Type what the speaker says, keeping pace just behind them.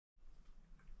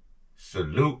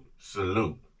Salute,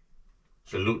 salute.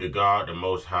 Salute to God, the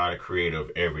Most High, the creator of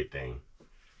everything.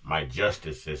 My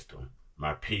justice system,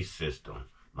 my peace system,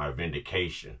 my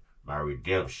vindication, my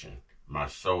redemption, my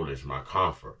solace, my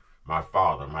comfort, my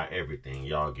father, my everything.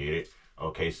 Y'all get it?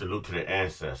 Okay, salute to the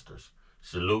ancestors.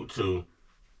 Salute to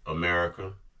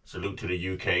America. Salute to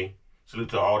the UK. Salute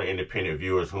to all the independent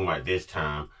viewers whom at this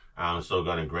time I'm so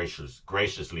going to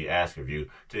graciously ask of you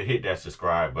to hit that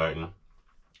subscribe button.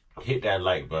 Hit that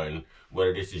like button,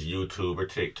 whether this is YouTube or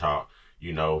TikTok,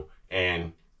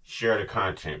 and share the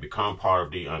content. Become part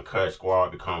of the Uncut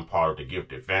Squad. Become part of the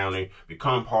Gifted Family.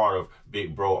 Become part of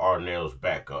Big Bro Arnell's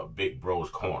backup, Big Bro's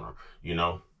corner,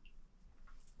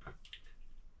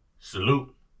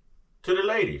 Salute to the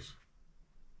ladies.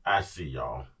 I see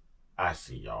y'all. I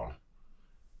see y'all.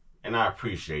 And I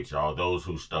appreciate y'all, those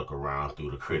who stuck around through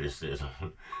the criticism.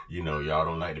 Y'all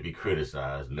don't like to be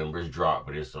criticized. Numbers drop,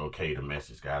 but it's okay. The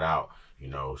message got out.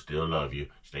 Still love you.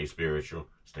 Stay spiritual.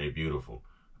 Stay beautiful.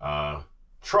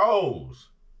 Trolls.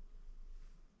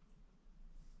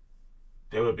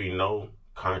 There would be no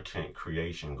content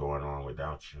creation going on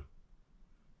without you.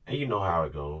 And you know how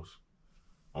it goes.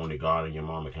 Only God and your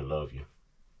mama can love you.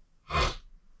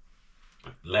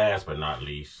 Last but not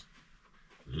least,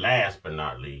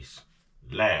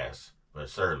 last but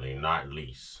certainly not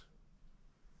least.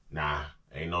 Nah,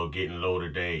 ain't no getting low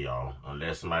today, y'all.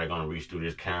 Unless somebody gonna reach through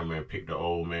this camera and pick the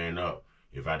old man up.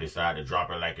 If I decide to drop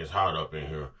it like it's hot up in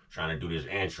here, trying to do this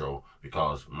intro,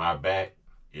 because my back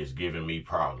is giving me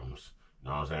problems. You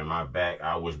know what I'm saying? My back,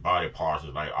 I wish Body Parts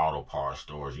was like auto parts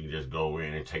stores. You can just go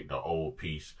in and take the old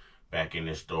piece back in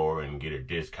the store and get a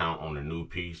discount on the new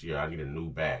piece. Yeah, I need a new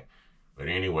back. But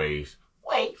anyways,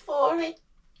 wait for it.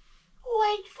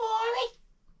 Wait for it.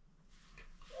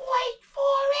 Wait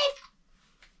for it.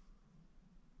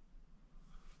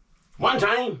 One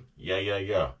time.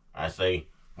 Yeah. I say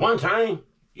one time.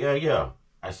 Yeah.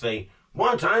 I say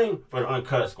one time for the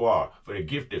Uncut Squad, for the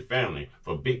Gifted Family,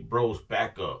 for Big Bro's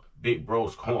backup, Big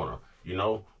Bro's corner.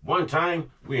 One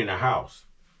time we in the house.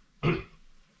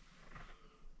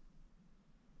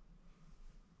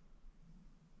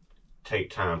 Take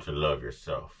time to love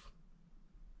yourself.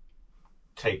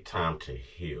 Take time to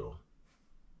heal.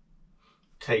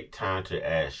 Take time to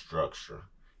add structure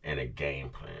and a game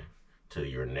plan to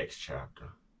your next chapter.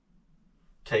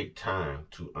 Take time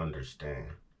to understand.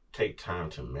 Take time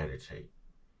to meditate.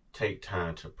 Take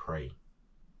time to pray.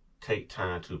 Take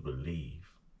time to believe.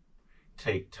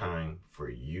 Take time for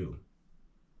you.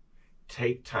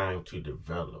 Take time to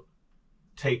develop.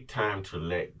 Take time to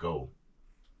let go.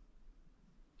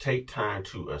 Take time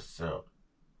to accept.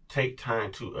 Take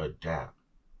time to adapt.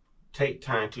 Take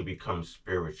time to become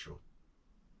spiritual.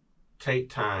 Take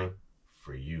time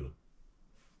for you.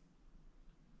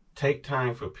 Take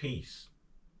time for peace.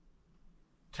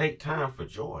 Take time for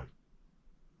joy.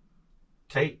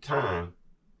 Take time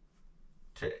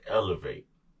to elevate.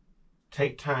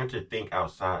 Take time to think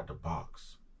outside the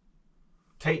box.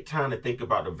 Take time to think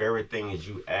about the very things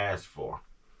you asked for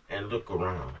and look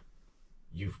around.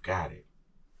 You've got it.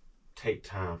 Take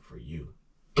time for you.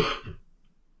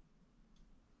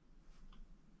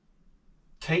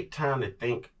 Take time to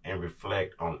think and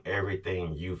reflect on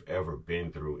everything you've ever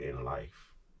been through in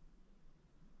life.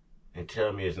 And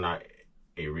tell me it's not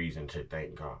a reason to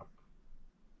thank God.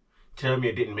 Tell me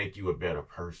it didn't make you a better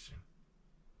person.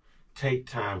 Take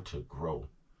time to grow.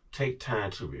 Take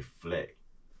time to reflect.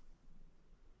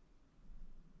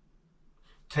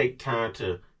 Take time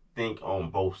to think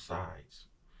on both sides.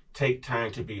 Take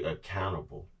time to be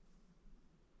accountable.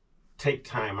 Take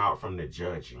time out from the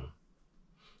judging.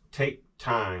 Take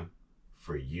time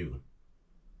for you.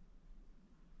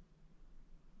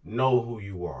 Know who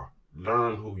you are.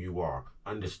 Learn who you are.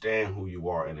 Understand who you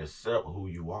are and accept who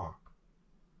you are.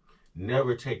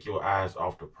 Never take your eyes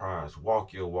off the prize.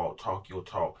 Walk your walk, talk your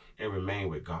talk, and remain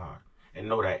with God. And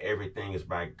know that everything is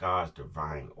by God's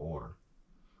divine order.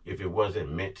 If it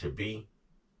wasn't meant to be,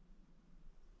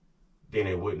 then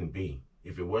it wouldn't be.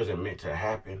 If it wasn't meant to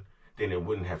happen, then it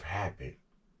wouldn't have happened.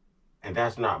 And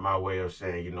that's not my way of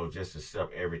saying, just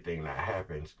accept everything that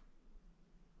happens.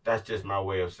 That's just my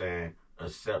way of saying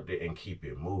accept it and keep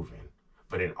it moving.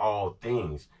 But in all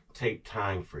things, take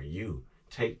time for you.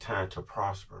 Take time to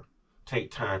prosper. Take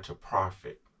time to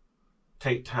profit.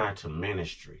 Take time to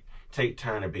ministry. Take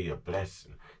time to be a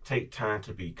blessing. Take time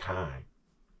to be kind.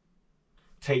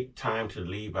 Take time to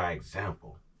lead by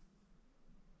example.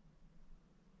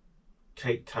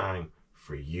 Take time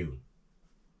for you.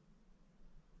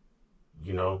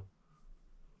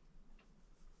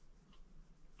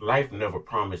 Life never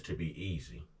promised to be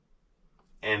easy.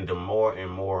 And the more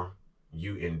and more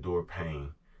you endure pain,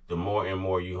 the more and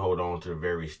more you hold on to the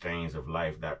very stains of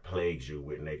life that plagues you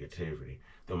with negativity,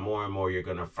 the more and more you're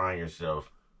going to find yourself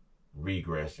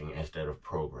regressing instead of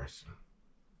progressing.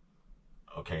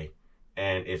 Okay?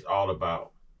 And it's all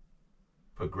about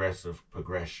progressive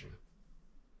progression.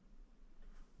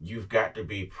 You've got to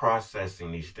be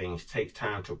processing these things. Take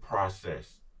time to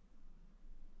process.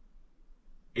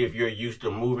 If you're used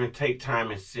to moving, take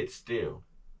time and sit still.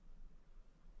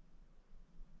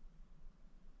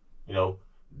 You know,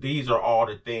 these are all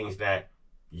the things that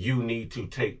you need to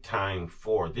take time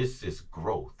for. This is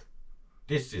growth.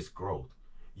 This is growth.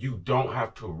 You don't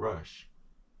have to rush.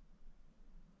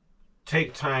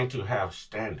 Take time to have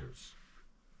standards.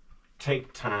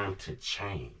 Take time to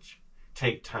change.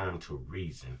 Take time to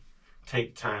reason.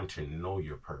 Take time to know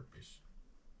your purpose.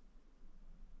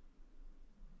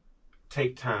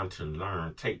 Take time to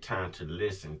learn. Take time to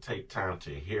listen. Take time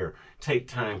to hear. Take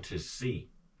time to see.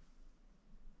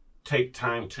 Take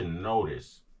time to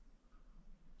notice.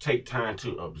 Take time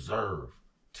to observe.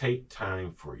 Take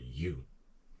time for you.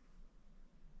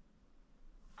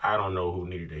 I don't know who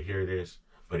needed to hear this,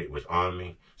 but it was on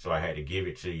me, so I had to give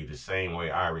it to you the same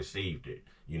way I received it.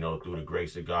 You know, through the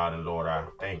grace of God. And Lord, I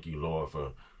thank you, Lord,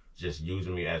 for just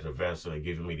using me as a vessel and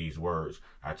giving me these words.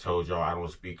 I told y'all I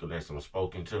don't speak unless I'm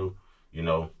spoken to. You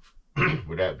know,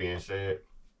 with that being said,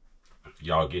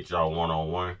 y'all get y'all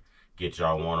one-on-one. Get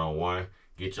y'all one-on-one.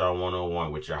 Get y'all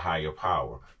one-on-one with your higher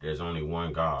power. There's only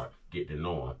one God. Get to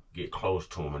know him. Get close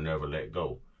to him and never let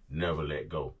go. Never let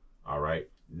go. All right?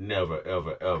 Never,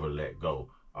 ever, ever let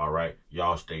go. All right?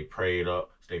 Y'all stay prayed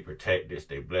up. Stay protected.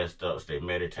 Stay blessed up. Stay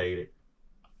meditated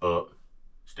up.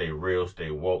 Stay real. Stay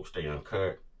woke. Stay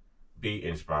uncut. Be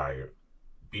inspired.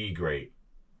 Be great.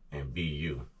 And be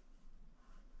you.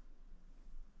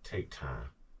 Take time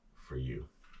for you.